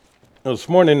This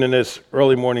morning in this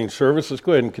early morning service, let's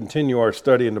go ahead and continue our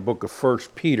study in the book of 1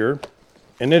 Peter.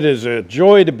 And it is a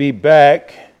joy to be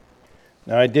back.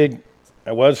 Now I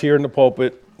was here in the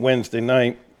pulpit Wednesday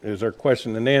night. It was our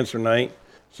question and answer night.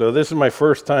 So this is my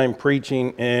first time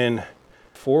preaching in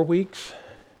 4 weeks.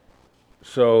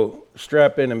 So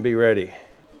strap in and be ready.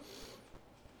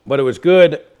 But it was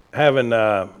good having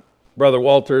Brother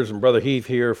Walters and Brother Heath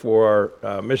here for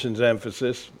our missions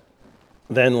emphasis.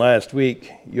 Then last week,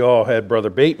 you all had Brother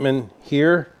Bateman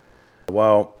here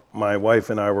while my wife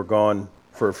and I were gone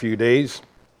for a few days.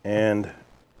 And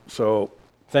so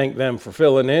thank them for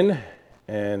filling in,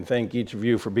 and thank each of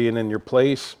you for being in your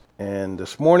place. And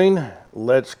this morning,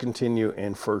 let's continue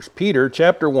in 1 Peter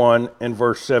chapter 1 and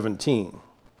verse 17.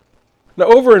 Now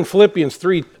over in Philippians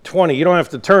 3:20, you don't have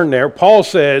to turn there, Paul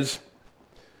says,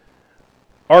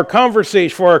 our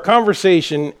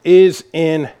conversation is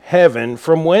in heaven,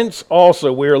 from whence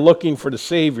also we are looking for the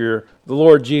Savior, the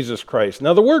Lord Jesus Christ.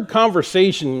 Now the word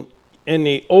conversation in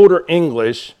the older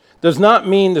English does not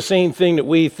mean the same thing that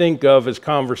we think of as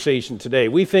conversation today.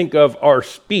 We think of our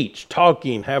speech,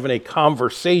 talking, having a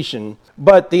conversation.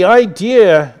 But the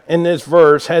idea in this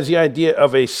verse has the idea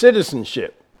of a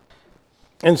citizenship.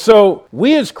 And so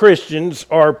we as Christians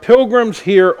are pilgrims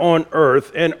here on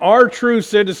earth, and our true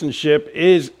citizenship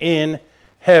is in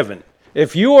heaven.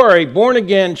 If you are a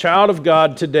born-again child of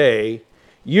God today,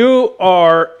 you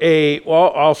are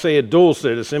I'll say a dual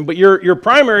citizen, but your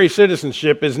primary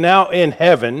citizenship is now in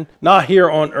heaven, not here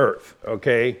on earth,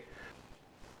 okay?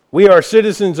 We are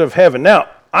citizens of heaven. Now,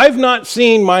 I've not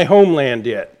seen my homeland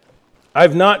yet.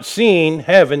 I've not seen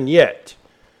heaven yet.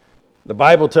 The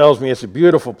Bible tells me it's a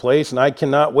beautiful place, and I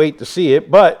cannot wait to see it.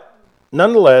 But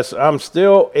nonetheless, I'm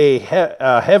still a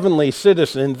heavenly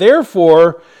citizen.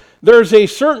 Therefore, there's a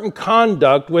certain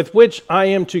conduct with which I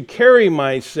am to carry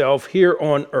myself here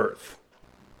on earth.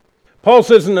 Paul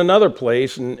says in another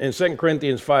place, in 2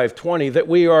 Corinthians 5:20, that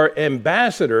we are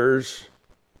ambassadors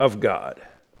of God.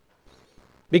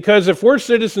 Because if we're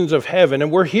citizens of heaven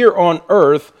and we're here on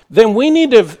earth, then we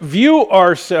need to view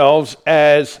ourselves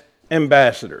as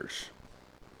ambassadors.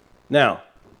 Now,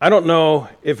 I don't know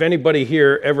if anybody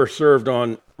here ever served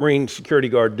on Marine security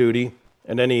guard duty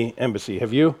at any embassy.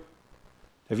 Have you?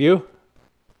 Have you?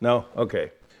 No?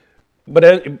 Okay.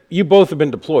 But you both have been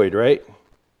deployed, right?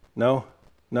 No?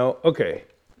 No? Okay.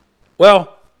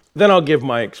 Well, then I'll give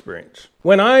my experience.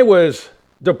 When I was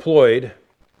deployed,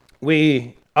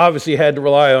 we obviously had to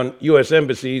rely on U.S.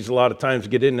 embassies a lot of times to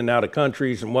get in and out of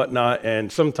countries and whatnot, and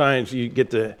sometimes you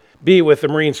get to be with the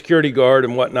Marine security guard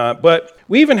and whatnot. But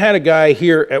we even had a guy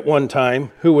here at one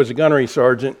time who was a gunnery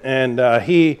sergeant, and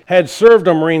he had served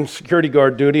on Marine security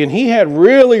guard duty, and he had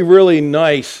really, really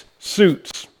nice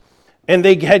suits. And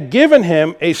they had given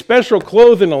him a special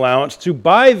clothing allowance to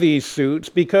buy these suits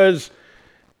because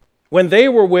when they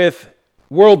were with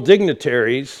world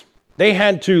dignitaries, they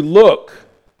had to look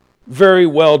very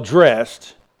well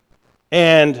dressed,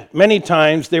 and many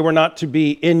times they were not to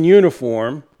be in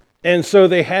uniform. And so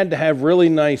they had to have really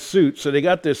nice suits. So they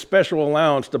got this special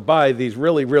allowance to buy these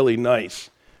really, really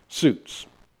nice suits.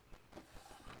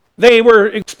 They were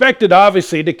expected,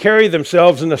 obviously, to carry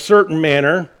themselves in a certain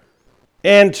manner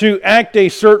and to act a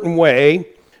certain way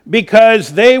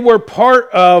because they were part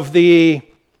of the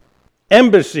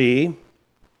embassy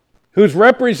who's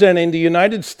representing the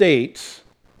United States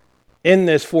in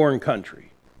this foreign country.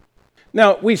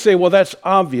 Now, we say, well, that's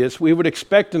obvious. We would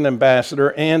expect an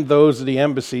ambassador and those of the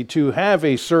embassy to have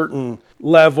a certain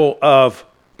level of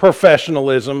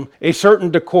professionalism, a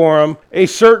certain decorum, a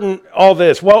certain all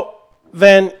this. Well,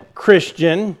 then,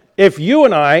 Christian, if you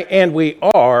and we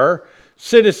are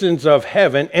citizens of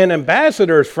heaven and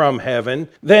ambassadors from heaven,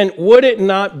 then would it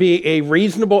not be a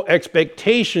reasonable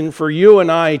expectation for you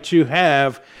and I to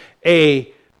have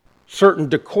a certain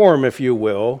decorum, if you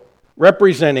will,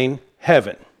 representing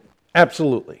heaven?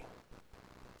 Absolutely.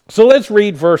 So let's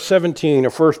read verse 17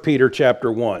 of 1 Peter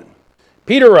chapter 1.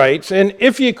 Peter writes, "And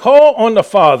if ye call on the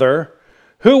Father,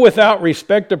 who without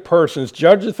respect of persons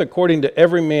judgeth according to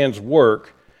every man's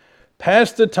work,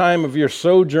 pass the time of your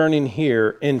sojourning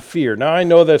here in fear." Now I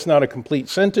know that's not a complete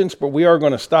sentence, but we are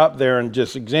going to stop there and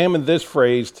just examine this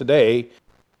phrase today.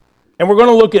 And we're going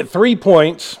to look at 3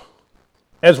 points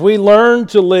as we learn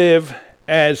to live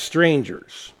as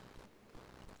strangers,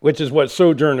 which is what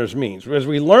sojourners means, as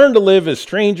we learn to live as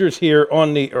strangers here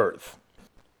on the earth.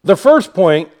 The first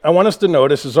point I want us to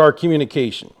notice is our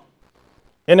communication.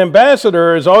 An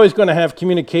ambassador is always going to have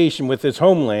communication with his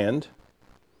homeland.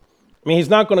 I mean, he's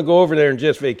not going to go over there and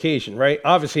just vacation, right?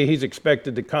 Obviously, he's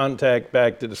expected to contact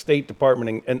back to the State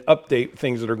Department and update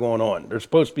things that are going on. There's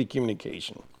supposed to be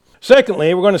communication.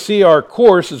 Secondly, we're going to see our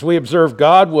course as we observe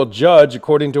God will judge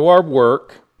according to our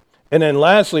work. And then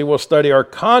lastly, we'll study our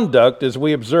conduct as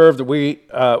we observe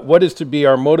what is to be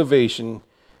our motivation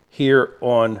here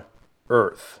on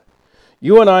earth.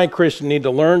 You and I, Christian, need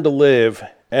to learn to live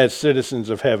as citizens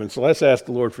of heaven. So let's ask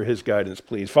the Lord for his guidance,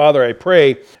 please. Father, I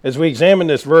pray as we examine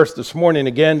this verse this morning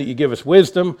again that you give us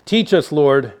wisdom. Teach us,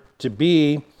 Lord, to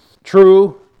be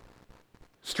true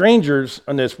strangers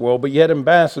in this world, but yet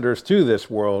ambassadors to this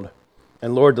world.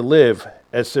 And Lord, to live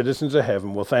as citizens of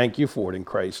heaven. We'll thank you for it in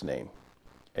Christ's name.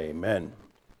 Amen.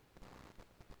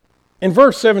 In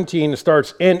verse 17, it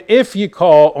starts, and if you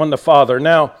call on the Father.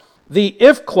 Now, the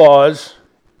if clause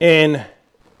in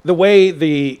the way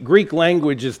the Greek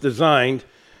language is designed,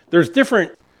 there's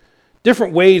different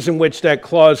ways in which that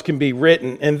clause can be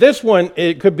written. And this one,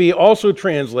 it could be also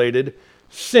translated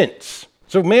since.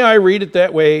 So may I read it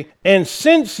that way? And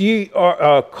since ye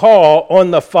call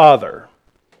on the Father.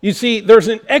 You see, there's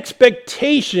an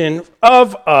expectation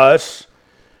of us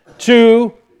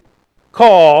to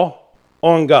call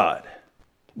on God.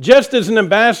 Just as an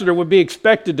ambassador would be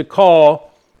expected to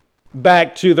call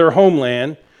back to their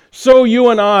homeland, so you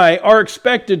and I are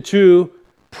expected to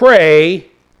pray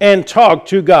and talk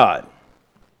to God.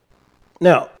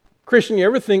 Now, Christian, you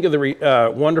ever think of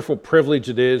the wonderful privilege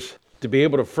it is to be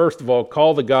able to, first of all,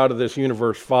 call the God of this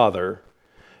universe Father,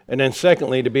 and then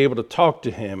secondly, to be able to talk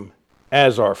to him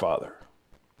as our Father?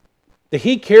 That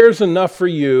he cares enough for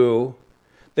you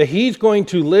that he's going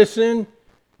to listen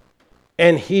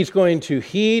and he's going to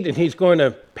heed and he's going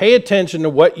to pay attention to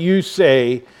what you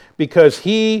say because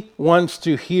he wants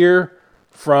to hear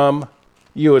from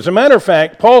you. As a matter of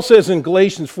fact, Paul says in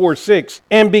Galatians 4:6,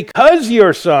 and because ye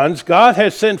are sons, God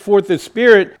has sent forth the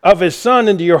Spirit of his Son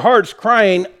into your hearts,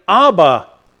 crying, Abba,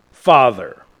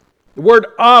 Father. The word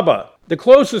Abba, the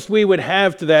closest we would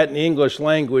have to that in the English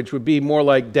language would be more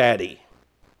like daddy.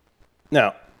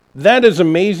 Now, that is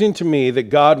amazing to me that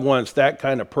God wants that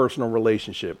kind of personal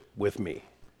relationship with me.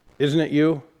 Isn't it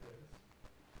you?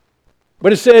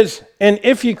 But it says, and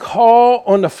if you call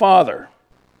on the Father,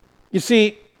 you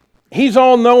see, he's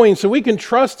all-knowing, so we can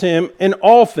trust him in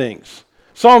all things.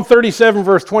 Psalm 37,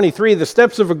 verse 23, the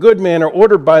steps of a good man are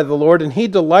ordered by the Lord, and he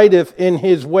delighteth in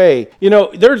his way. You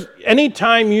know, there's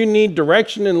anytime you need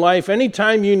direction in life,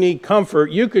 anytime you need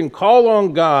comfort, you can call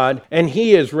on God, and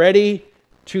he is ready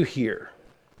to hear.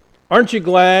 Aren't you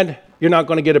glad you're not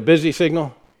going to get a busy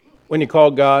signal when you call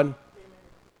God?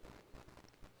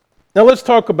 Now let's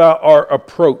talk about our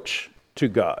approach to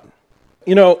God.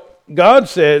 You know, God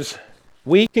says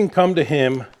we can come to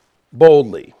him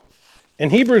boldly. In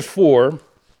Hebrews 4,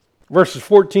 verses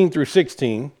 14 through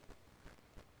 16,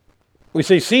 we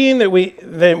say, seeing that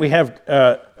we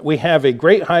have a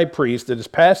great high priest that is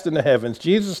passed in the heavens,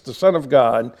 Jesus, the Son of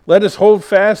God, let us hold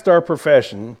fast our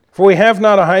profession. For we have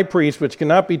not a high priest which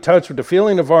cannot be touched with the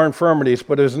feeling of our infirmities,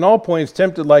 but is in all points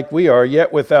tempted like we are,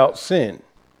 yet without sin.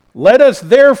 Let us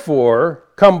therefore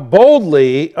come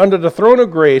boldly under the throne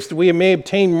of grace, that we may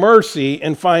obtain mercy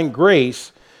and find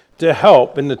grace to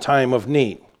help in the time of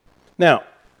need. Now,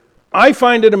 I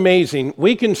find it amazing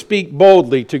we can speak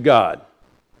boldly to God.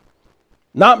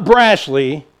 Not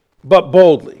brashly, but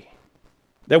boldly.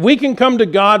 That we can come to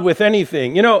God with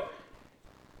anything. You know,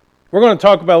 we're going to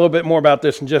talk about a little bit more about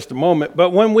this in just a moment,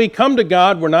 but when we come to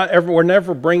God, we're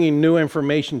never bringing new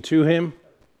information to him.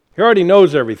 He already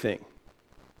knows everything.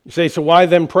 You say, so why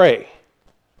then pray?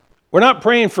 We're not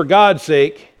praying for God's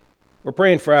sake. We're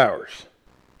praying for ours.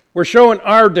 We're showing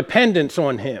our dependence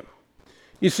on him.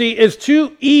 You see, it's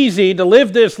too easy to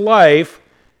live this life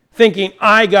thinking,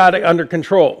 I got it under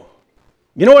control.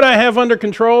 You know what I have under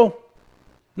control?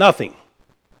 Nothing.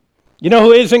 You know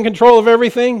who is in control of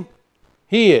everything?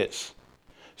 He is.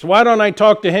 So why don't I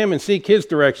talk to him and seek his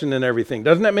direction in everything?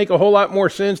 Doesn't that make a whole lot more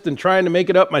sense than trying to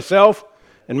make it up myself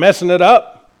and messing it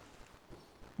up?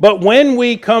 But when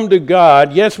we come to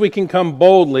God, yes, we can come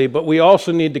boldly, but we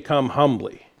also need to come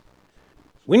humbly.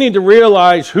 We need to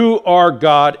realize who our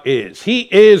God is. He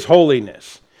is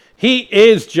holiness. He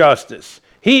is justice.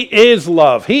 He is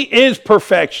love. He is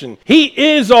perfection. He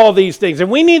is all these things. And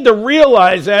we need to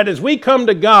realize that as we come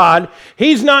to God,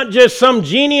 he's not just some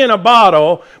genie in a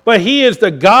bottle, but he is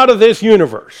the God of this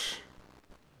universe.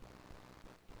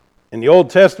 In the Old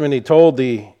Testament, he told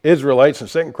the Israelites in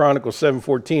 2 Chronicles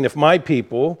 7:14, if my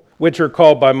people, which are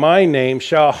called by my name,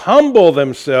 shall humble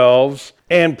themselves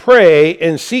and pray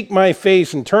and seek my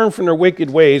face and turn from their wicked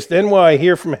ways, then will I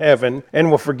hear from heaven and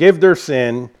will forgive their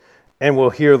sin and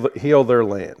will heal their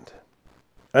land.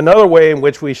 Another way in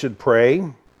which we should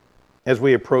pray as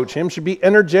we approach him should be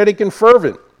energetic and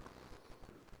fervent.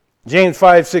 James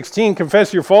 5:16,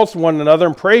 confess your faults to one another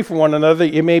and pray for one another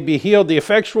that you may be healed. The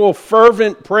effectual,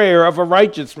 fervent prayer of a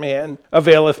righteous man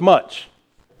availeth much.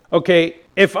 Okay,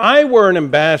 if I were an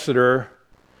ambassador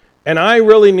and I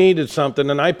really needed something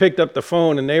and I picked up the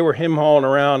phone and they were him-hawing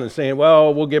around and saying,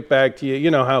 well, we'll get back to you.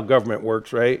 You know how government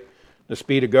works, right? The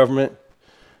speed of government.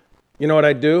 You know what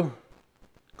I'd do?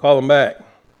 Call them back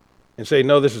and say,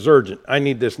 no, this is urgent. I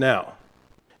need this now.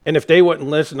 And if they wouldn't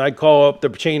listen, I'd call up the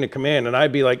chain of command and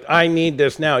I'd be like, I need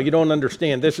this now. You don't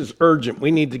understand. This is urgent. We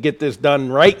need to get this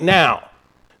done right now.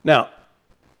 Now,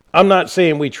 I'm not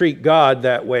saying we treat God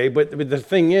that way, but the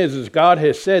thing is God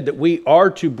has said that we are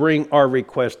to bring our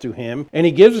request to him. And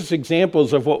he gives us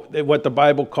examples of what the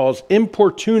Bible calls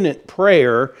importunate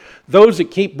prayer, those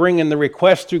that keep bringing the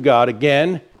request to God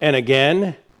again and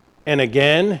again and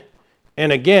again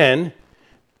and again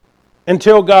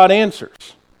until God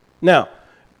answers. Now,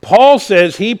 Paul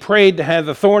says he prayed to have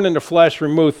the thorn in the flesh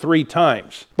removed 3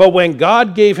 times. But when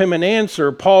God gave him an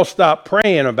answer, Paul stopped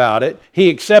praying about it. He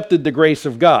accepted the grace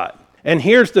of God. And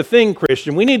here's the thing,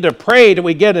 Christian. We need to pray till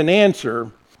we get an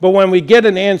answer. But when we get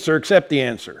an answer, accept the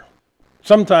answer.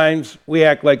 Sometimes we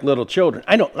act like little children.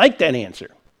 I don't like that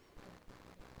answer.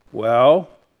 Well,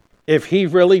 if he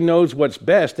really knows what's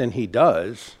best, and he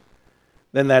does,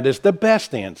 then that is the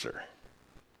best answer.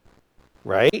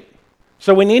 Right?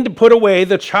 So we need to put away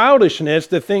the childishness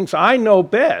that thinks I know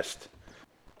best.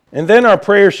 And then our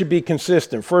prayer should be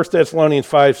consistent. 1 Thessalonians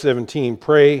 5:17,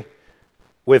 pray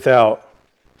without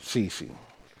ceasing.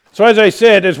 So as I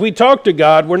said, as we talk to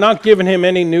God, we're not giving him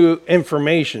any new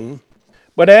information.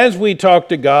 But as we talk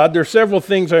to God, there are several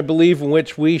things I believe in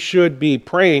which we should be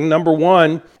praying. Number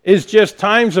one is just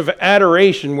times of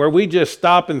adoration where we just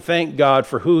stop and thank God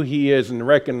for who he is and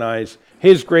recognize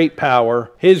his great power,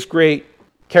 his great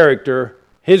character,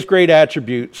 his great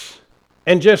attributes,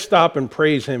 and just stop and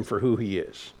praise him for who he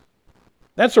is.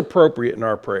 That's appropriate in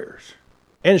our prayers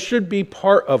and should be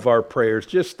part of our prayers,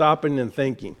 just stopping and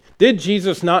thinking. Did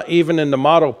Jesus not even in the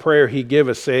model prayer he gave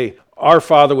us say, Our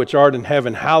Father which art in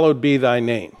heaven, hallowed be thy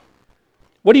name?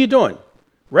 What are you doing?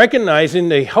 Recognizing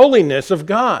the holiness of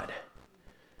God.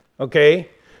 Okay?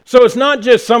 So it's not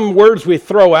just some words we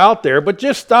throw out there, but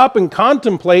just stop and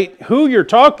contemplate who you're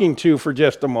talking to for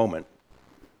just a moment.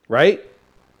 Right?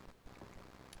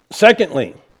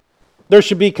 Secondly, there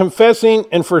should be confessing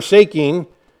and forsaking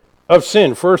of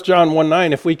sin. 1 John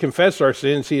 1:9, if we confess our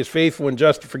sins, he is faithful and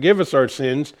just to forgive us our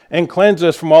sins and cleanse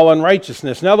us from all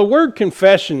unrighteousness. Now the word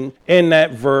confession in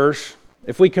that verse,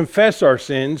 if we confess our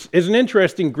sins, is an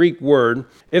interesting Greek word.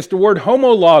 It's the word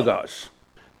homologos.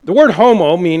 The word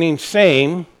homo meaning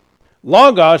same,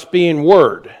 logos being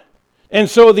word. And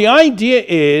so the idea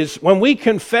is when we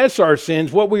confess our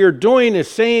sins, what we are doing is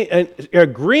saying,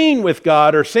 agreeing with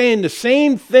God or saying the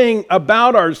same thing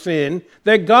about our sin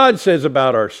that God says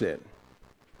about our sin.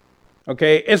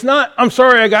 Okay? It's not, I'm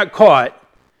sorry I got caught.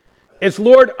 It's,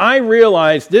 Lord, I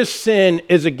realize this sin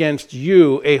is against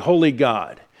you, a holy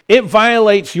God. It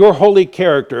violates your holy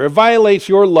character. It violates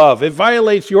your love. It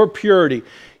violates your purity.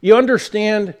 You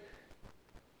understand?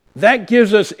 That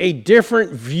gives us a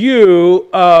different view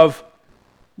of,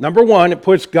 number one, it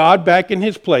puts God back in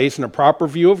his place and a proper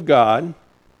view of God.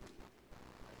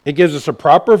 It gives us a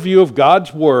proper view of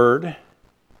God's word.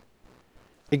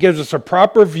 It gives us a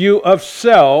proper view of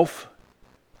self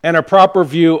and a proper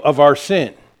view of our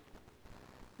sin.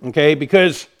 Okay,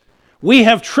 because we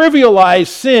have trivialized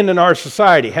sin in our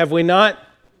society, have we not?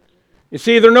 You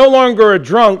see, they're no longer a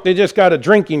drunk, they just got a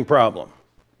drinking problem.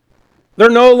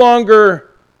 They're no longer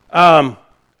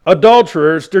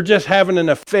adulterers, they're just having an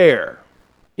affair.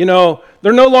 You know,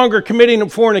 they're no longer committing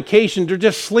fornication, they're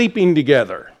just sleeping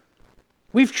together.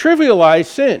 We've trivialized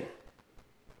sin.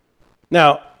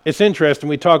 Now, it's interesting,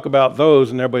 we talk about those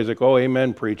and everybody's like, oh,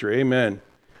 amen, preacher, amen.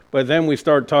 But then we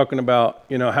start talking about,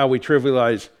 how we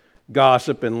trivialize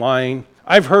gossip and lying.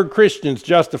 I've heard Christians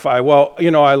justify, well,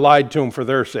 I lied to them for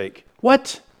their sake.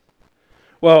 What?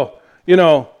 Well,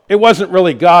 it wasn't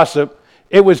really gossip.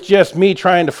 It was just me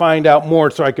trying to find out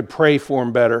more so I could pray for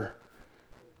them better.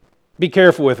 Be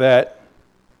careful with that.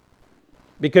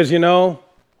 Because,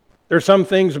 there's some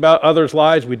things about others'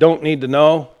 lives we don't need to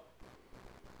know.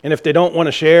 And if they don't want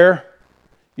to share,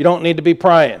 you don't need to be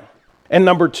prying. And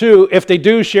number two, if they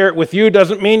do share it with you,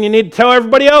 doesn't mean you need to tell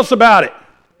everybody else about it.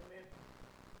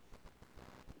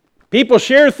 People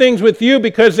share things with you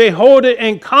because they hold it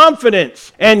in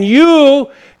confidence. And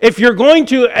you, if you're going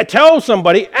to tell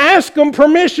somebody, ask them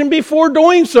permission before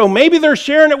doing so. Maybe they're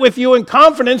sharing it with you in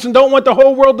confidence and don't want the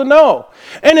whole world to know.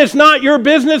 And it's not your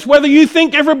business whether you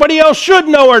think everybody else should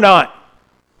know or not.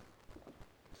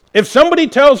 If somebody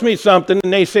tells me something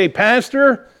and they say,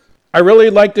 Pastor, I really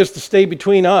like this to stay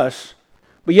between us,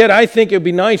 but yet I think it would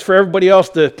be nice for everybody else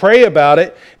to pray about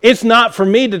it. It's not for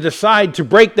me to decide to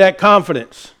break that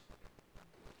confidence.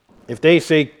 If they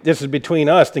say this is between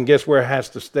us, then guess where it has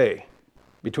to stay?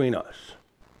 Between us.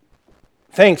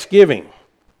 Thanksgiving.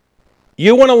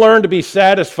 You want to learn to be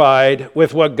satisfied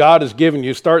with what God has given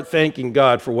you. Start thanking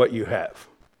God for what you have.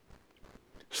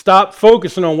 Stop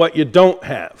focusing on what you don't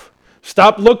have.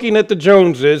 Stop looking at the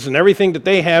Joneses and everything that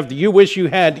they have that you wish you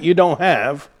had that you don't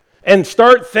have. And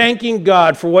start thanking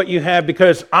God for what you have,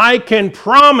 because I can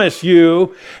promise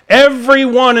you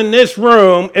everyone in this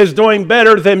room is doing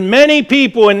better than many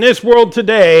people in this world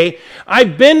today.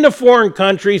 I've been to foreign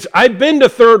countries. I've been to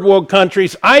third world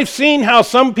countries. I've seen how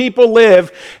some people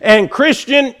live. And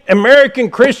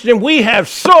American Christian, we have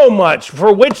so much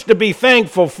for which to be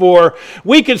thankful for.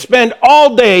 We could spend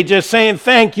all day just saying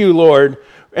thank you, Lord,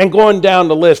 and going down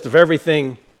the list of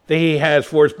everything that he has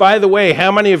for us. By the way,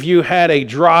 how many of you had a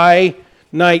dry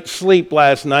night's sleep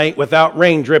last night without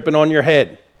rain dripping on your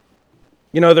head?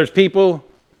 You know, there's people,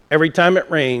 every time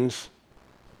it rains,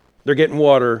 they're getting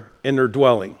water in their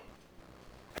dwelling.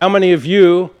 How many of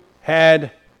you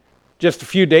had, just a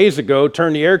few days ago,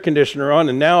 turned the air conditioner on,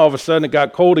 and now all of a sudden it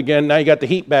got cold again, now you got the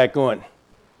heat back on?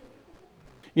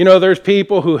 You know, there's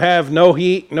people who have no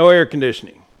heat, no air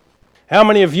conditioning. How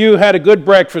many of you had a good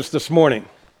breakfast this morning?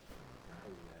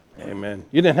 Amen.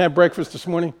 You didn't have breakfast this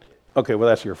morning? Okay, well,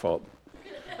 that's your fault.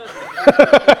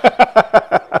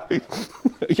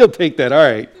 You'll take that. All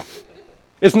right.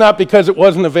 It's not because it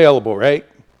wasn't available, right?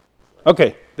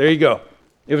 Okay, there you go.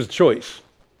 It was a choice.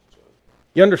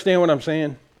 You understand what I'm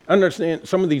saying? Understand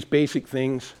some of these basic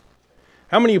things.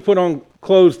 How many of you put on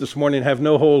clothes this morning and have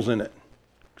no holes in it?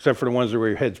 Except for the ones where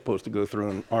your head's supposed to go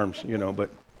through and arms, but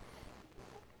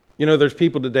there's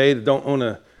people today that don't own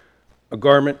a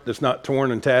garment that's not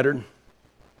torn and tattered. I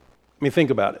mean, think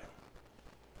about it.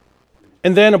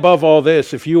 And then above all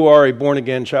this, if you are a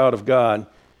born-again child of God,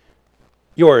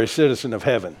 you are a citizen of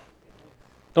heaven.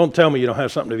 Don't tell me you don't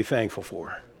have something to be thankful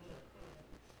for.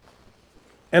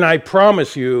 And I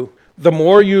promise you, the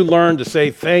more you learn to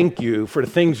say thank you for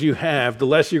the things you have, the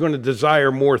less you're going to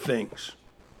desire more things.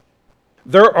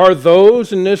 There are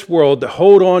those in this world that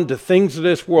hold on to things of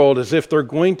this world as if they're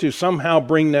going to somehow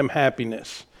bring them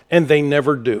happiness. And they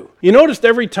never do. You noticed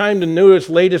every time the newest,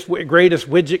 latest, greatest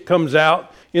widget comes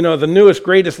out, the newest,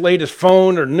 greatest, latest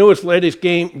phone or newest, latest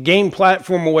game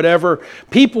platform or whatever,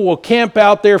 people will camp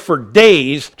out there for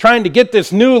days trying to get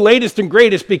this new, latest, and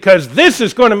greatest because this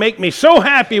is going to make me so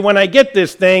happy when I get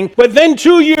this thing. But then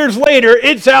 2 years later,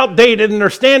 it's outdated and they're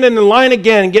standing in line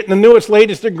again and getting the newest,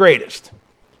 latest, and greatest.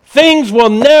 Things will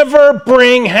never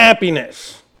bring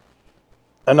happiness.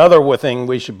 Another thing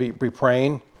we should be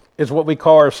praying is what we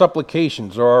call our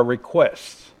supplications or our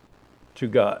requests to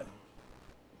God.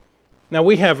 Now,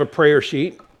 we have a prayer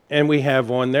sheet, and we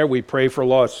have on there, we pray for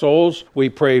lost souls, we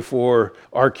pray for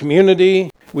our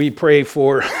community, we pray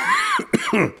for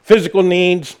physical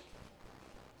needs,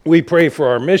 we pray for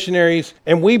our missionaries,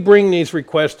 and we bring these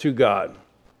requests to God.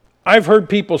 I've heard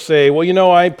people say,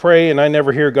 well, I pray and I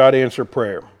never hear God answer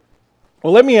prayer.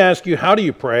 Well, let me ask you, how do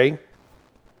you pray?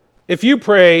 If you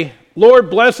pray, Lord,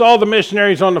 bless all the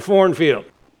missionaries on the foreign field.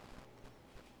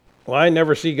 Well, I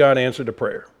never see God answer the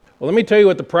prayer. Well, let me tell you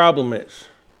what the problem is.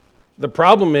 The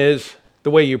problem is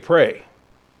the way you pray.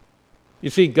 You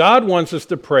see, God wants us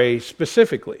to pray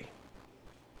specifically.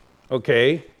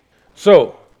 Okay?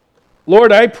 So,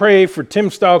 Lord, I pray for Tim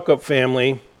Stalkup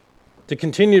family to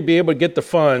continue to be able to get the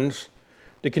funds,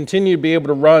 to continue to be able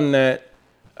to run that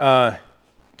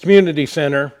community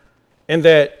center, and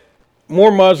that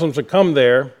more Muslims will come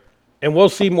there, and we'll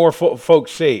see more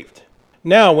folks saved.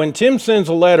 Now, when Tim sends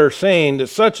a letter saying that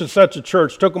such and such a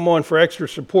church took him on for extra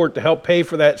support to help pay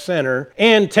for that center,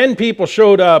 and 10 people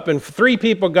showed up and 3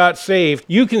 people got saved,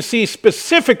 you can see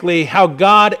specifically how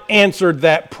God answered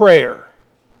that prayer.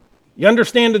 You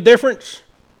understand the difference?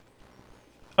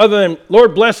 Other than,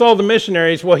 Lord, bless all the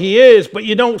missionaries. Well, he is, but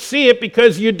you don't see it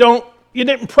because you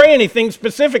didn't pray anything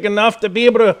specific enough to be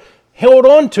able to hold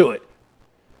on to it.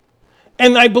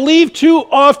 And I believe too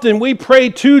often we pray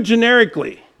too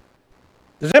generically.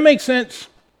 Does that make sense?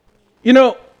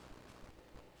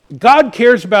 God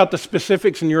cares about the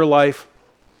specifics in your life.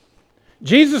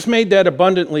 Jesus made that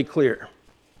abundantly clear.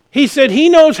 He said he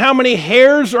knows how many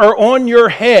hairs are on your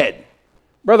head.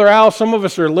 Brother Al, some of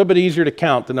us are a little bit easier to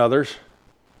count than others.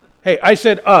 Hey, I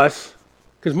said us,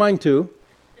 because mine too.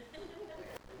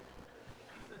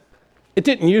 It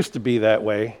didn't used to be that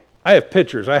way. I have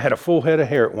pictures. I had a full head of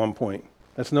hair at one point.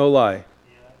 That's no lie.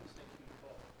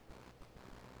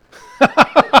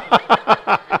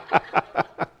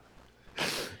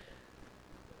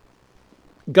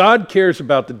 God cares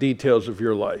about the details of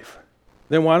your life.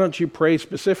 Then why don't you pray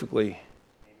specifically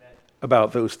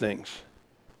about those things?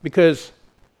 Because,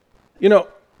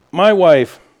 my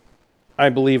wife, I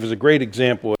believe, is a great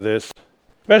example of this,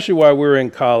 especially while we were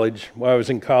in college. While I was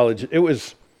in college, it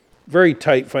was very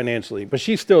tight financially, but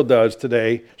she still does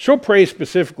today. She'll pray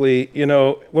specifically,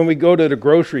 when we go to the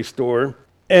grocery store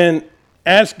and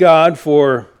ask God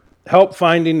for help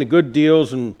finding the good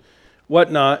deals and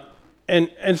whatnot. And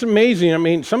it's amazing. I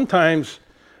mean, sometimes,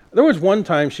 there was one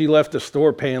time she left the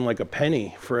store paying like a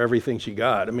penny for everything she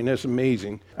got. I mean, that's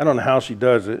amazing. I don't know how she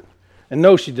does it. And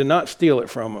no, she did not steal it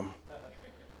from them.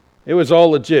 It was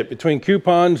all legit. Between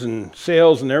coupons and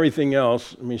sales and everything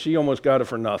else, I mean, she almost got it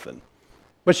for nothing.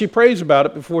 But she prays about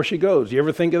it before she goes. You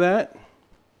ever think of that?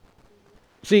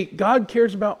 See, God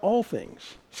cares about all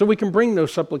things, so we can bring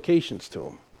those supplications to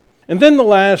him. And then the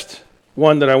last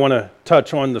one that I want to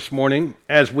touch on this morning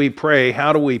as we pray,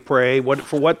 how do we pray,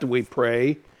 for what do we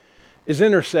pray, is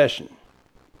intercession.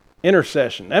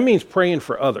 Intercession. That means praying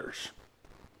for others.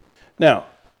 Now,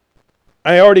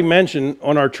 I already mentioned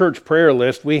on our church prayer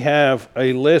list, we have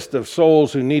a list of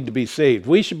souls who need to be saved.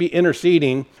 We should be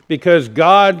interceding because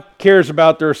God cares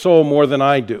about their soul more than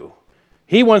I do.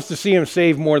 He wants to see them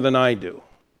saved more than I do.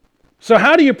 So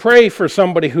how do you pray for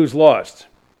somebody who's lost?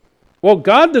 Well,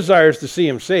 God desires to see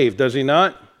him saved, does he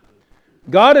not?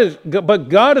 But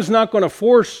God is not going to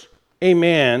force a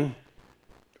man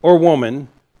or woman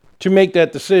to make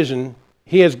that decision.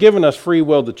 He has given us free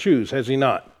will to choose, has he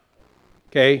not?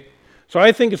 Okay? So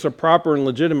I think it's a proper and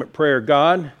legitimate prayer.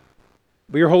 God,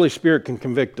 but your Holy Spirit can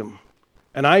convict them.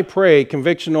 And I pray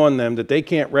conviction on them that they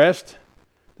can't rest,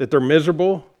 that they're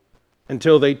miserable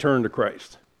until they turn to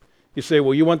Christ. You say,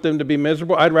 well, you want them to be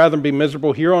miserable? I'd rather them be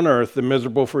miserable here on earth than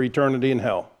miserable for eternity in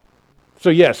hell. So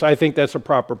yes, I think that's a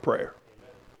proper prayer.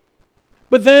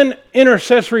 But then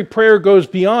intercessory prayer goes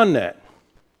beyond that.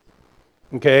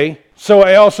 Okay? So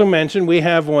I also mentioned we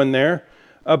have one there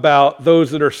about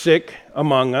those that are sick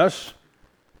among us.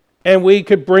 And we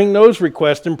could bring those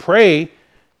requests and pray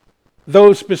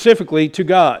those specifically to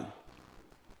God.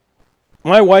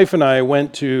 My wife and I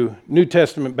went to New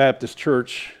Testament Baptist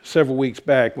Church several weeks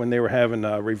back when they were having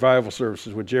revival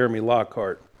services with Jeremy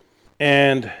Lockhart.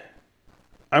 And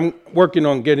I'm working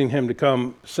on getting him to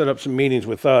come set up some meetings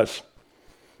with us.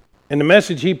 And the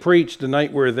message he preached the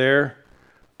night we were there,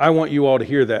 I want you all to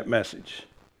hear that message.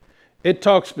 It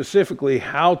talks specifically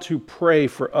how to pray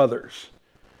for others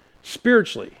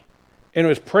spiritually. And it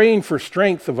was praying for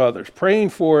strength of others,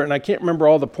 praying for, and I can't remember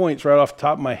all the points right off the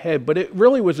top of my head, but it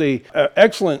really was an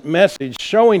excellent message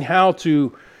showing how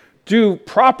to do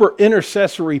proper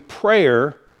intercessory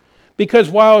prayer, because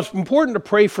while it's important to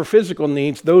pray for physical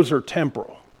needs, those are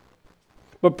temporal.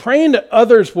 But praying that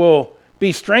others will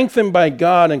be strengthened by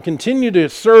God and continue to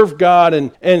serve God,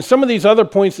 and some of these other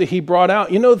points that he brought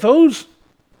out, those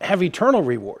have eternal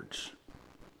rewards.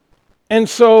 And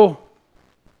so,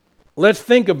 let's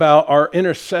think about our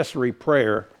intercessory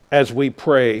prayer as we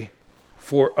pray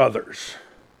for others.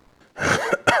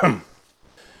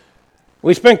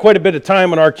 We spent quite a bit of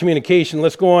time on our communication.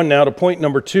 Let's go on now to point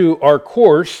number 2, our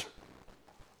course.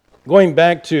 Going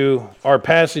back to our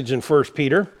passage in 1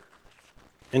 Peter,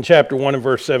 in chapter 1 and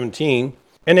verse 17.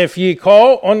 And if ye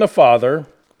call on the Father,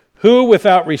 who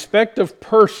without respect of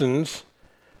persons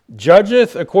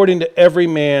judgeth according to every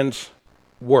man's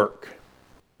work.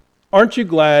 Aren't you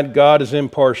glad God is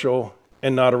impartial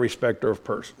and not a respecter of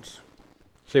persons?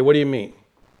 Say, what do you mean?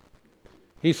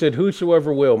 He said,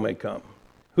 whosoever will may come.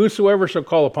 Whosoever shall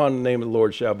call upon the name of the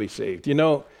Lord shall be saved.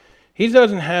 He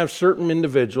doesn't have certain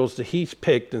individuals that he's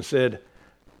picked and said,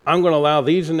 I'm going to allow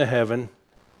these into heaven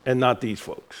and not these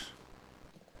folks.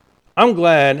 I'm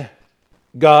glad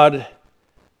God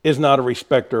is not a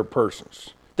respecter of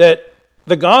persons. That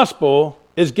the gospel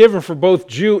is given for both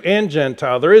Jew and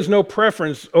Gentile. There is no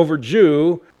preference over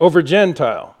Jew over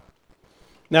Gentile.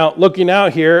 Now, looking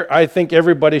out here, I think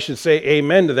everybody should say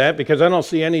amen to that, because I don't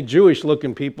see any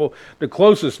Jewish-looking people. The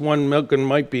closest one looking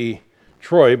might be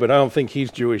Troy, but I don't think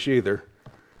he's Jewish either.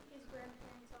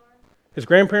 His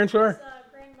grandparents are? His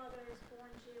grandmother is born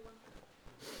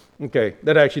Jew. Okay,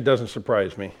 that actually doesn't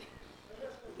surprise me.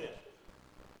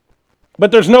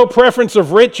 But there's no preference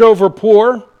of rich over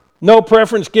poor. No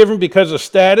preference given because of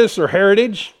status or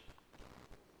heritage.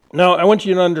 Now, I want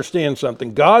you to understand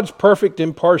something. God's perfect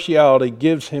impartiality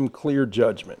gives him clear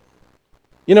judgment.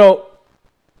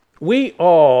 We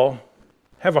all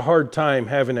have a hard time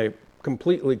having a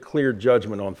completely clear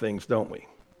judgment on things, don't we?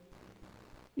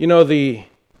 The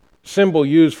symbol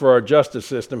used for our justice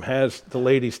system has the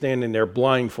lady standing there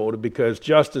blindfolded because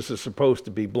justice is supposed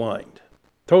to be blind,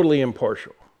 totally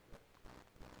impartial.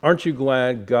 Aren't you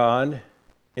glad God,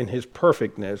 in his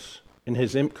perfectness, in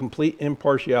his complete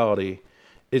impartiality,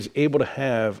 is able to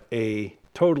have a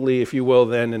totally, if you will,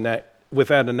 then in that, with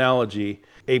that analogy,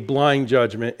 a blind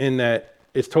judgment in that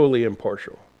it's totally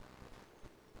impartial.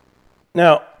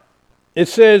 Now, it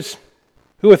says,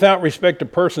 who without respect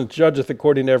of persons judgeth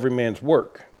according to every man's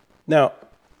work. Now,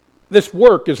 this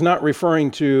work is not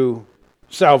referring to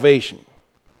salvation,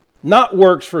 not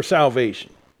works for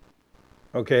salvation,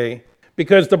 okay?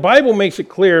 Because the Bible makes it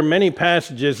clear in many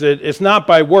passages that it's not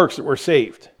by works that we're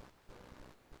saved.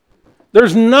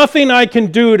 There's nothing I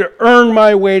can do to earn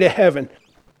my way to heaven.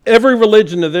 Every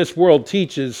religion of this world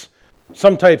teaches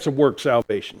some types of work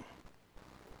salvation.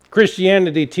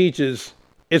 Christianity teaches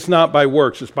it's not by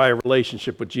works, it's by a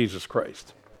relationship with Jesus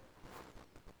Christ.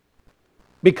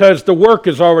 Because the work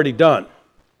is already done.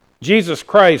 Jesus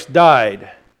Christ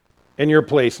died in your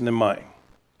place and in mine.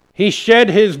 He shed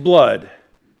his blood.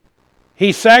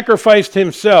 He sacrificed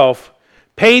himself,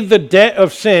 paid the debt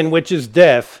of sin, which is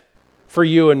death, for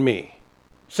you and me.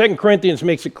 2 Corinthians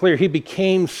makes it clear he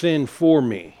became sin for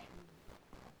me.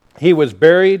 He was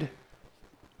buried,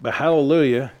 but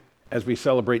hallelujah, as we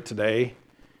celebrate today,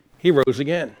 he rose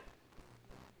again.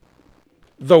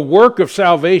 The work of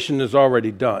salvation is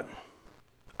already done.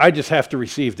 I just have to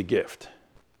receive the gift.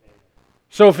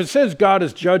 So if it says God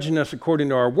is judging us according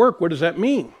to our work, what does that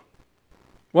mean?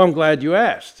 Well, I'm glad you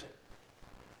asked.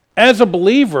 As a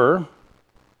believer,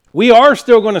 we are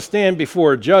still going to stand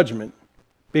before a judgment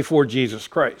before Jesus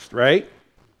Christ, right?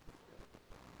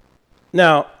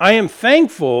 Now, I am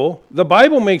thankful the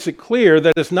Bible makes it clear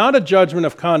that it's not a judgment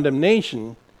of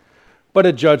condemnation, but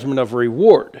a judgment of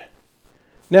reward.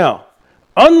 Now,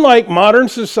 unlike modern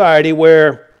society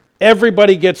where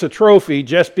everybody gets a trophy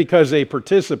just because they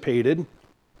participated,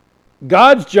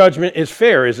 God's judgment is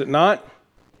fair, is it not?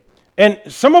 And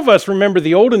some of us remember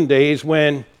the olden days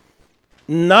when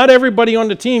not everybody on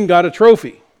the team got a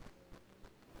trophy.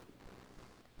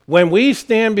 When we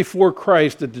stand before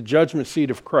Christ at the judgment seat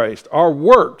of Christ, our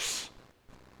works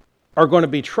are going to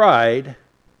be tried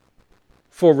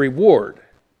for reward.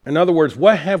 In other words,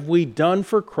 what have we done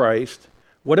for Christ?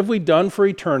 What have we done for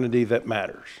eternity that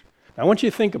matters? I want you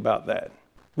to think about that.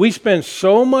 We spend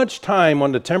so much time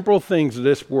on the temporal things of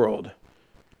this world,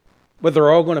 but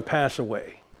they're all going to pass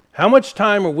away. How much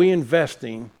time are we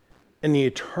investing in the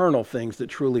eternal things that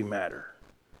truly matter?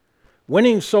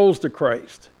 Winning souls to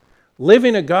Christ,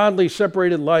 living a godly,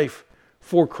 separated life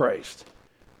for Christ,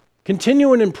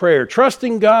 continuing in prayer,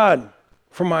 trusting God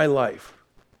for my life.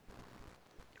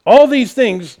 All these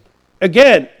things,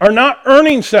 again, are not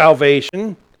earning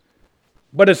salvation,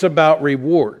 but it's about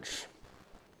rewards.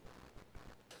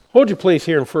 Hold your place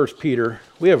here in 1 Peter.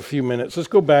 We have a few minutes. Let's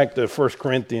go back to 1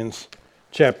 Corinthians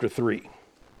chapter 3.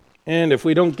 And if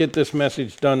we don't get this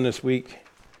message done this week,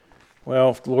 well,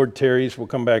 if the Lord tarries, we'll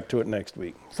come back to it next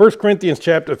week. 1 Corinthians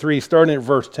chapter 3, starting at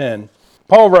verse 10.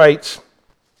 Paul writes,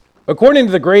 according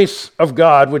to the grace of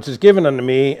God, which is given unto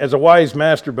me, as a wise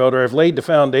master builder, I have laid the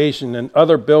foundation, and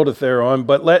other buildeth thereon,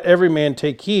 but let every man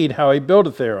take heed how he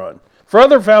buildeth thereon. For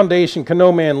other foundation can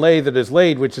no man lay that is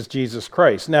laid, which is Jesus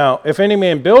Christ. Now, if any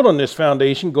man build on this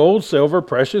foundation gold, silver,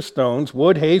 precious stones,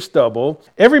 wood, hay, stubble,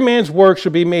 every man's work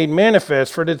shall be made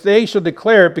manifest, for that they shall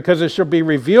declare it, because it shall be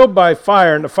revealed by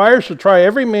fire, and the fire shall try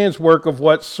every man's work of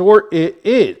what sort it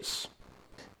is.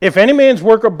 If any man's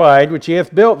work abide, which he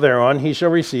hath built thereon, he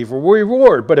shall receive a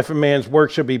reward. But if a man's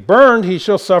work shall be burned, he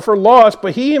shall suffer loss,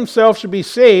 but he himself shall be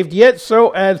saved, yet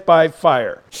so as by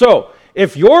fire. So,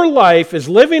 if your life is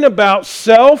living about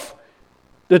self,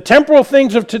 the temporal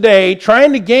things of today,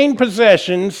 trying to gain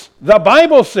possessions, the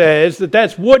Bible says that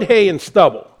that's wood, hay, and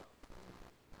stubble.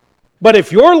 But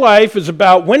if your life is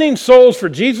about winning souls for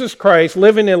Jesus Christ,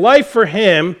 living a life for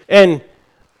Him, and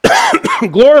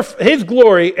His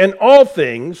glory in all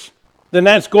things, then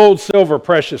that's gold, silver,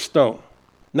 precious stone.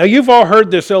 Now, you've all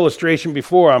heard this illustration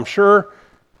before, I'm sure.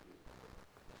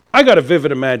 I got a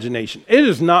vivid imagination. It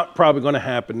is not probably going to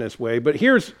happen this way, but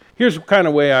here's the kind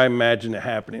of way I imagine it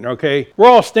happening, okay? We're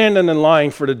all standing in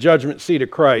line for the judgment seat of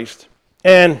Christ,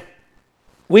 and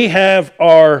we have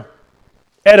our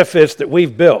edifice that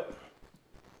we've built,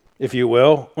 if you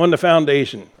will, on the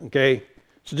foundation, okay?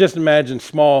 So just imagine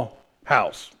small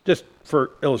house, just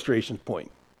for illustration's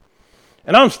point.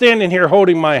 And I'm standing here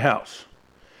holding my house,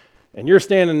 and you're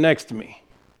standing next to me.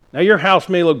 Now, your house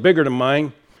may look bigger than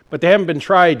mine, but they haven't been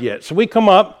tried yet. So we come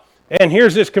up, and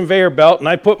here's this conveyor belt, and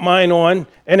I put mine on,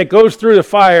 and it goes through the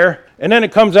fire, and then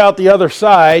it comes out the other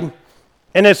side,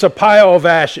 and it's a pile of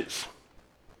ashes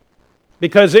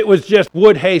because it was just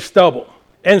wood, hay, stubble.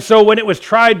 And so when it was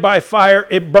tried by fire,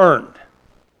 it burned.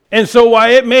 And so while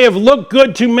it may have looked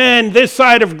good to men this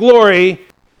side of glory,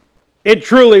 it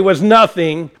truly was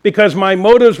nothing because my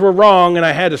motives were wrong and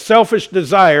I had a selfish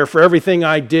desire for everything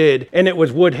I did, and it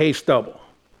was wood, hay, stubble.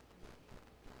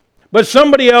 But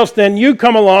somebody else then, you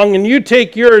come along and you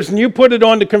take yours and you put it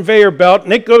on the conveyor belt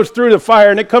and it goes through the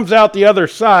fire and it comes out the other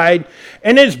side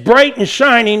and it's bright and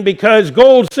shining because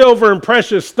gold, silver, and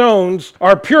precious stones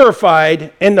are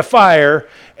purified in the fire,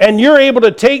 and you're able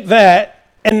to take that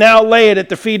and now lay it at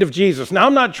the feet of Jesus. Now,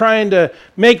 I'm not trying to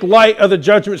make light of the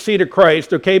judgment seat of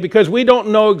Christ, okay, because we don't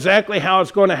know exactly how it's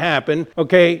going to happen,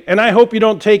 okay, and I hope you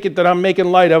don't take it that I'm making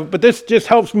light of it, but this just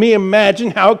helps me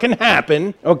imagine how it can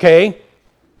happen, okay.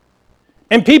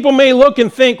 And people may look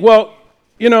and think, well,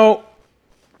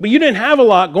 but you didn't have a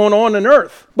lot going on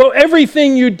earth. But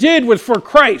everything you did was for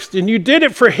Christ, and you did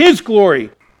it for His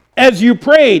glory. As you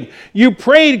prayed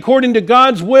according to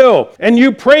God's will, and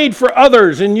you prayed for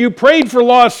others, and you prayed for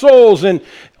lost souls, and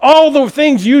all the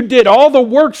things you did, all the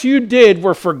works you did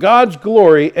were for God's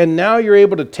glory, and now you're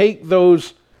able to take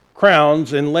those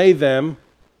crowns and lay them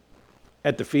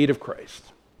at the feet of Christ.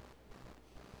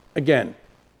 Again,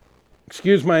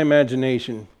 excuse my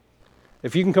imagination.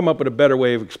 If you can come up with a better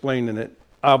way of explaining it,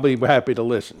 I'll be happy to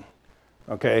listen,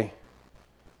 okay?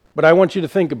 But I want you to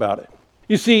think about it.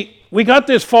 You see, we got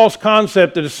this false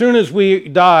concept that as soon as we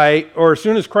die or as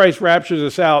soon as Christ raptures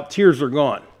us out, tears are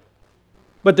gone.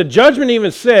 But the judgment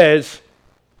even says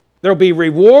there'll be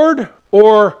reward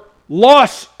or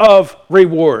loss of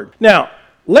reward. Now,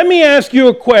 let me ask you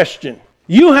a question.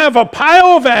 You have a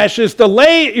pile of ashes to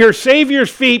lay at your Savior's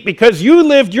feet because you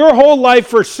lived your whole life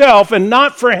for self and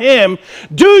not for Him.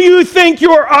 Do you think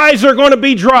your eyes are going to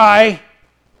be dry?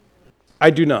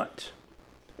 I do not.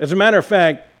 As a matter of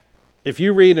fact, if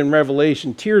you read in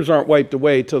Revelation, tears aren't wiped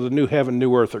away till the new heaven,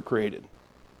 new earth are created.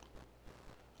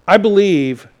 I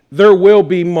believe there will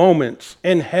be moments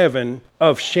in heaven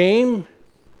of shame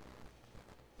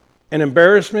and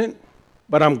embarrassment,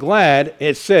 but I'm glad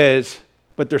it says,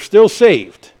 but they're still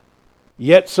saved,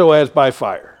 yet so as by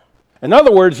fire. In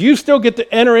other words, you still get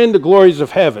to enter into the glories of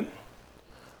heaven.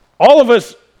 All of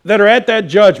us that are at that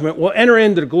judgment will enter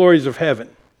into the glories of heaven.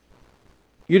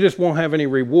 You just won't have any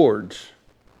rewards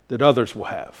that others will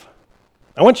have.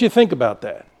 I want you to think about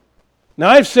that. Now,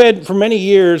 I've said for many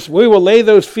years, we will lay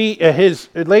those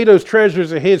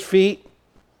treasures at His feet.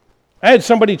 I had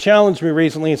somebody challenge me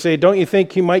recently and say, don't you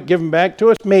think He might give them back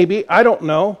to us? Maybe. I don't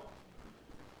know.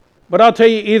 But I'll tell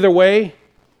you either way,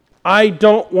 I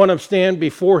don't want to stand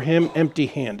before Him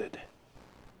empty-handed.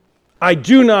 I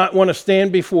do not want to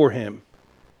stand before Him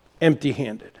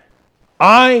empty-handed.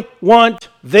 I want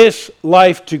this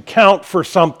life to count for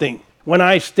something when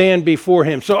I stand before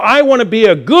Him. So I want to be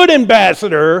a good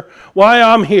ambassador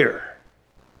while I'm here.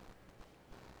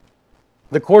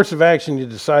 The course of action you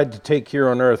decide to take here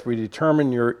on earth will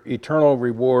determine your eternal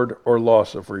reward or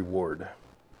loss of reward.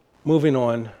 Moving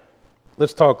on.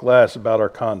 Let's talk last about our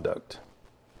conduct.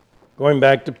 Going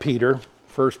back to Peter,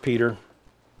 1 Peter,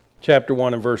 chapter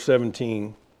 1 and verse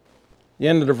 17. The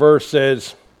end of the verse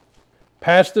says,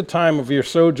 pass the time of your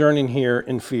sojourning here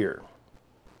in fear.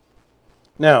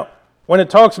 Now, when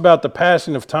it talks about the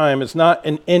passing of time, it's not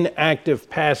an inactive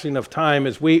passing of time,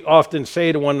 as we often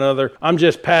say to one another, I'm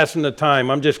just passing the time,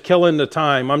 I'm just killing the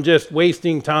time, I'm just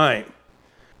wasting time.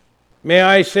 May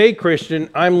I say, Christian,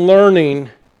 I'm learning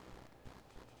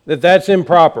that that's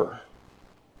improper.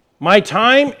 My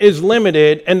time is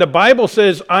limited, and the Bible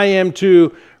says I am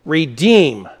to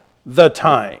redeem the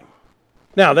time.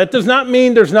 Now, that does not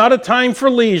mean there's not a time for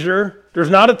leisure, there's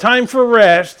not a time for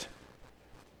rest,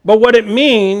 but what it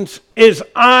means is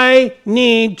I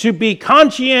need to be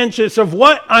conscientious of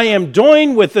what I am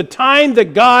doing with the time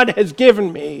that God has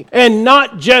given me, and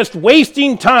not just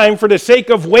wasting time for the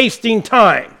sake of wasting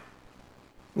time.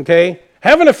 Okay?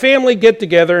 Having a family get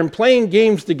together and playing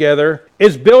games together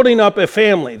is building up a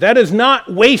family. That is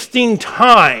not wasting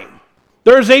time.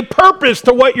 There's a purpose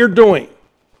to what you're doing,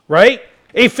 right?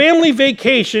 A family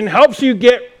vacation helps you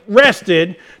get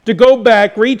rested to go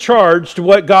back, recharge to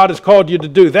what God has called you to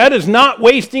do. That is not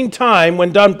wasting time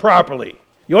when done properly.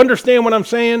 You understand what I'm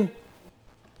saying?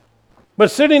 But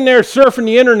sitting there surfing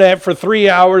the internet for 3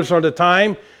 hours at a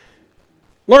time,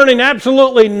 learning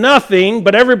absolutely nothing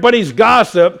but everybody's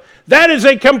gossip, that is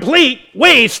a complete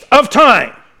waste of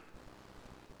time.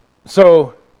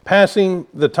 So, pass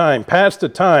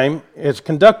the time is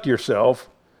conduct yourself,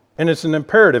 and it's an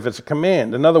imperative, it's a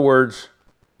command. In other words,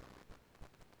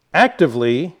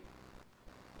 actively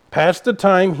pass the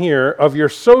time here of your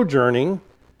sojourning,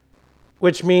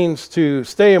 which means to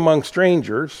stay among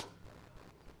strangers,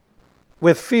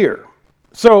 with fear.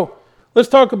 So, let's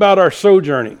talk about our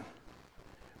sojourning.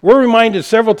 We're reminded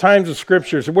several times in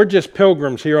scriptures that we're just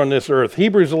pilgrims here on this earth.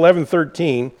 Hebrews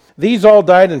 11:13, these all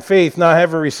died in faith, not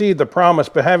having received the promise,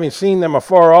 but having seen them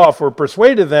afar off, were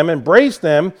persuaded them, embraced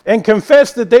them, and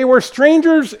confessed that they were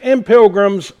strangers and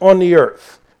pilgrims on the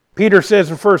earth. Peter says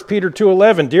in 1 Peter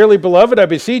 2:11, dearly beloved, I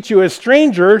beseech you as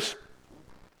strangers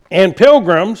and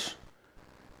pilgrims,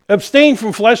 abstain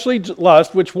from fleshly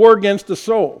lust, which war against the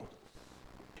soul.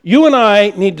 You and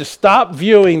I need to stop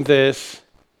viewing this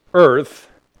earth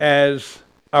as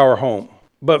our home,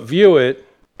 but view it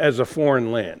as a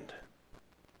foreign land.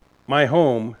 My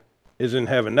home is in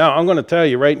heaven. Now, I'm going to tell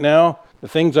you right now, the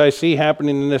things I see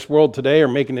happening in this world today are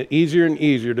making it easier and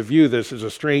easier to view this as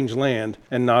a strange land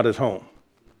and not as home.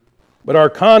 But our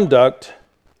conduct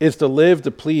is to live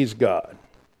to please God.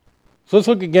 So let's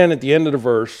look again at the end of the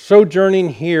verse, sojourning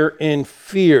here in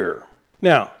fear.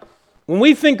 Now, when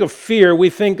we think of fear, we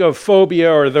think of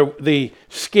phobia or the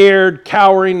scared,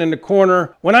 cowering in the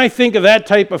corner. When I think of that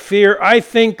type of fear, I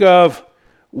think of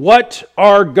what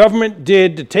our government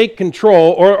did to take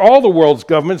control, or all the world's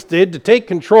governments did to take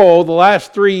control the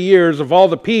last 3 years of all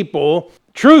the people.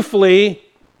 Truthfully,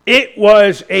 it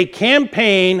was a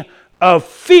campaign of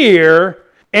fear,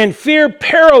 and fear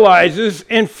paralyzes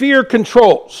and fear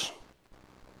controls.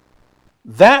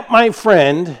 That, my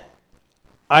friend,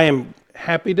 I am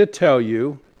happy to tell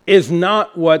you, is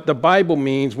not what the Bible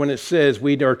means when it says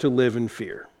we are to live in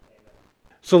fear.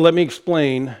 So let me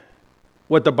explain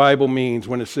what the Bible means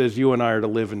when it says you and I are to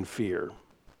live in fear.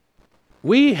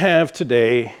 We have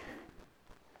today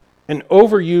an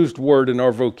overused word in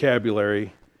our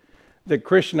vocabulary that,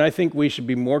 Christian, I think we should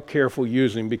be more careful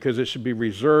using because it should be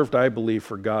reserved, I believe,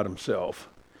 for God himself.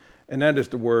 And that is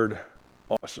the word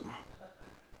awesome.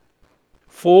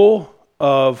 Full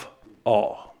of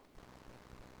awe.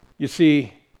 You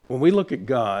see, when we look at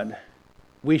God,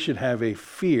 we should have a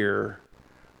fear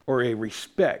or a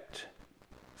respect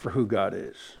for who God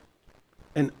is,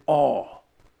 an awe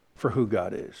for who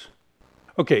God is.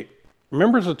 Okay,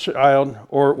 remember as a child,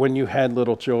 or when you had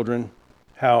little children,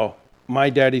 how my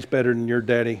daddy's better than your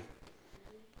daddy?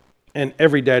 And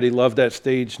every daddy loved that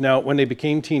stage. Now, when they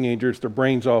became teenagers, their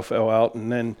brains all fell out,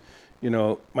 and then,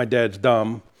 my dad's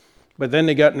dumb. But then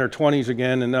they got in their 20s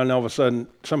again, and then all of a sudden,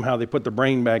 somehow they put the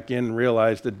brain back in and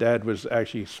realized that dad was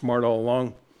actually smart all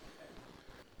along.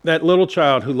 That little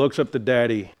child who looks up to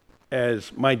daddy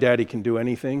as my daddy can do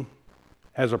anything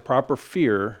has a proper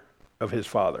fear of his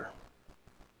father.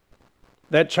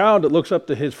 That child that looks up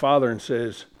to his father and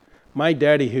says, my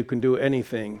daddy who can do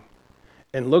anything,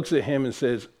 and looks at him and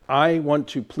says, I want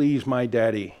to please my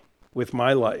daddy with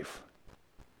my life.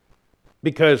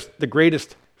 Because the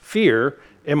greatest fear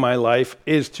in my life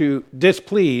is to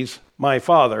displease my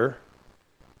father.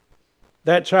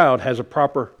 That child has a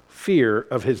proper fear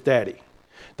of his daddy.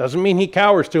 Doesn't mean he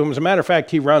cowers to him. As a matter of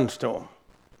fact, he runs to him,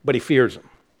 but he fears him.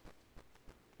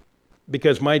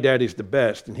 Because my daddy's the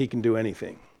best and he can do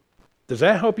anything. Does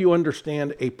that help you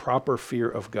understand a proper fear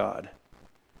of God?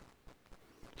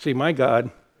 See, my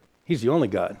God, he's the only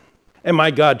God. And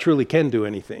my God truly can do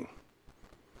anything.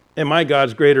 And my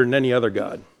God's greater than any other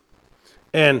God.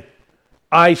 And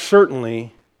I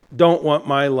certainly don't want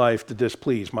my life to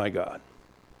displease my God.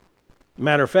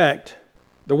 Matter of fact,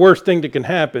 the worst thing that can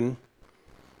happen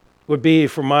would be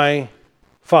for my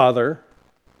Father,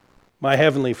 my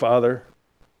Heavenly Father,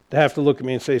 to have to look at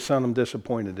me and say, son, I'm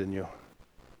disappointed in you.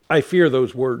 I fear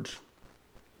those words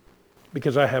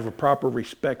because I have a proper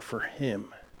respect for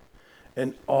him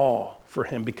and awe for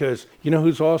him, because you know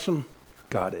who's awesome?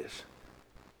 God is.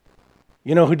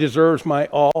 You know who deserves my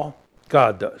awe?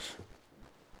 God does.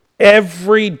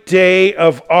 Every day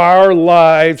of our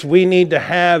lives, we need to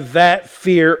have that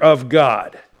fear of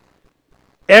God.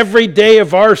 Every day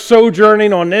of our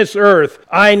sojourning on this earth,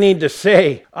 I need to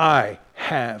say, I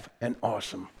have an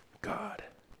awesome God.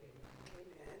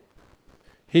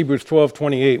 Hebrews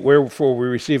 12:28, wherefore we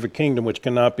receive a kingdom which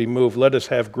cannot be moved. Let us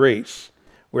have grace,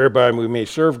 whereby we may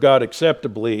serve God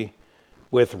acceptably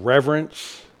with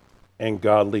reverence and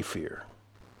godly fear.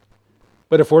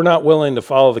 But if we're not willing to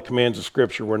follow the commands of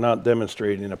Scripture, we're not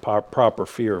demonstrating a proper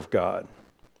fear of God.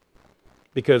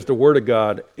 Because the Word of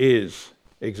God is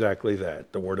exactly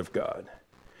that, the Word of God.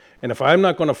 And if I'm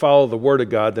not going to follow the Word of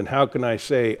God, then how can I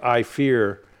say I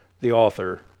fear the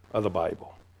author of the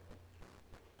Bible?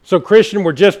 So, Christian,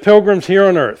 we're just pilgrims here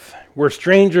on earth. We're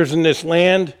strangers in this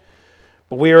land,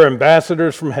 but we are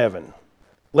ambassadors from heaven.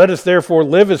 Let us therefore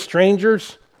live as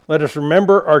strangers. Let us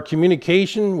remember our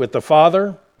communication with the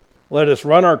Father. Let us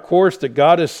run our course that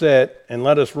God has set, and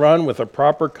let us run with a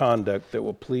proper conduct that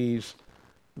will please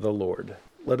the Lord.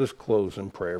 Let us close in prayer.